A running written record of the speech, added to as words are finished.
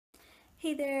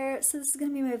Hey there, so this is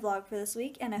going to be my vlog for this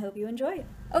week and I hope you enjoy.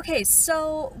 Okay,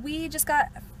 so we just got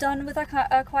done with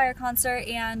our choir concert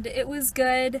and it was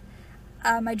good.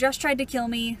 My dress tried to kill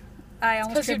me. I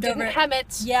almost tripped over it. Because you didn't hem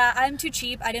it. Yeah, I'm too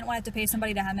cheap. I didn't want to have to pay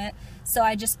somebody to hem it, so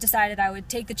I just decided I would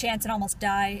take the chance and almost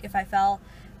die if I fell.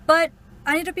 But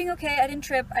I ended up being okay. I didn't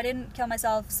trip. I didn't kill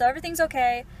myself, so everything's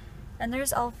okay. And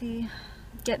there's Alfie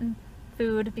getting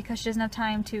food because she doesn't have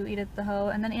time to eat at the hoe.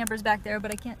 And then Amber's back there, but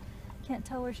I can't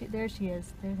tell where there she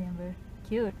is. There's Amber.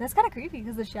 Cute. That's kind of creepy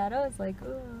because the shadow is like,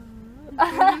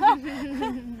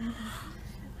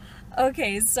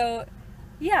 Okay, so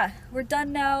yeah, we're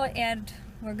done now and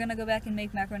we're gonna go back and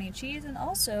make macaroni and cheese and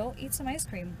also eat some ice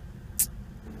cream.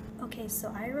 Okay,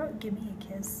 so I wrote "give me a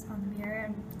kiss" on the mirror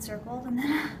and circled and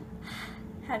then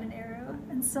had an arrow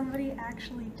and somebody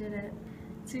actually did it.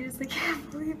 Seriously, can't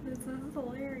believe this. This is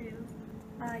hilarious.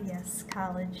 Yes,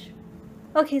 college.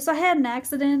 Okay, so I had an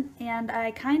accident and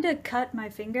I kind of cut my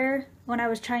finger when I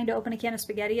was trying to open a can of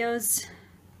SpaghettiOs.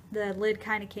 The lid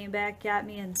kind of came back at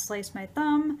me and sliced my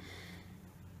thumb.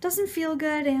 Doesn't feel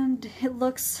good and it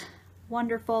looks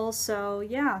wonderful, so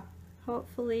yeah,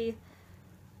 hopefully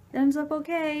it ends up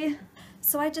okay.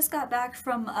 So I just got back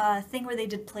from a thing where they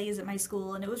did plays at my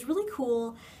school and it was really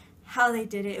cool how they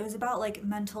did it. It was about like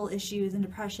mental issues and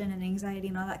depression and anxiety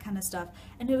and all that kind of stuff.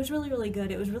 And it was really, really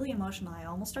good. It was really emotional. I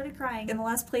almost started crying in the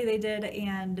last play they did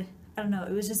and I don't know,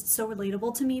 it was just so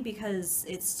relatable to me because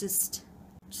it's just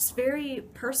very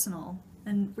personal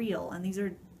and real. And these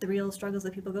are the real struggles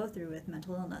that people go through with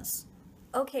mental illness.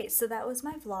 Okay, so that was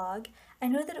my vlog. I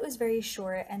know that it was very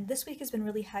short and this week has been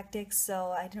really hectic,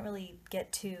 so I didn't really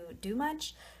get to do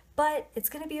much, but it's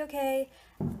gonna be okay.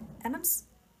 And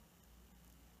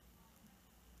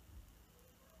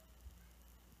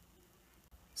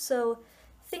So,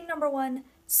 thing number one,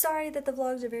 sorry that the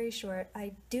vlogs are very short.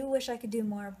 I do wish I could do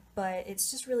more, but it's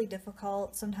just really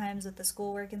difficult sometimes with the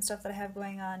schoolwork and stuff that I have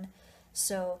going on.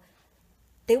 So,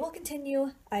 they will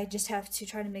continue. I just have to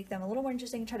try to make them a little more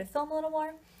interesting and try to film a little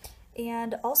more.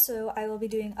 And also, I will be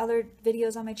doing other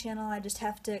videos on my channel. I just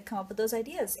have to come up with those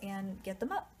ideas and get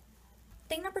them up.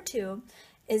 Thing number two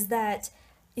is that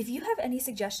if you have any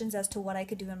suggestions as to what I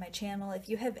could do on my channel, if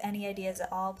you have any ideas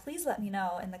at all, please let me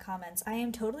know in the comments. I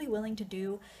am totally willing to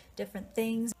do different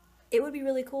things. It would be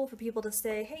really cool for people to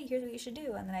say, hey, here's what you should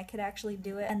do, and then I could actually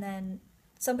do it, and then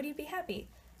somebody would be happy.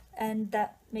 And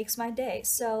that makes my day.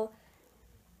 So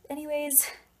anyways,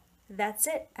 that's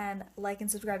it, and like and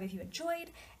subscribe if you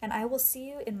enjoyed, and I will see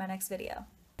you in my next video.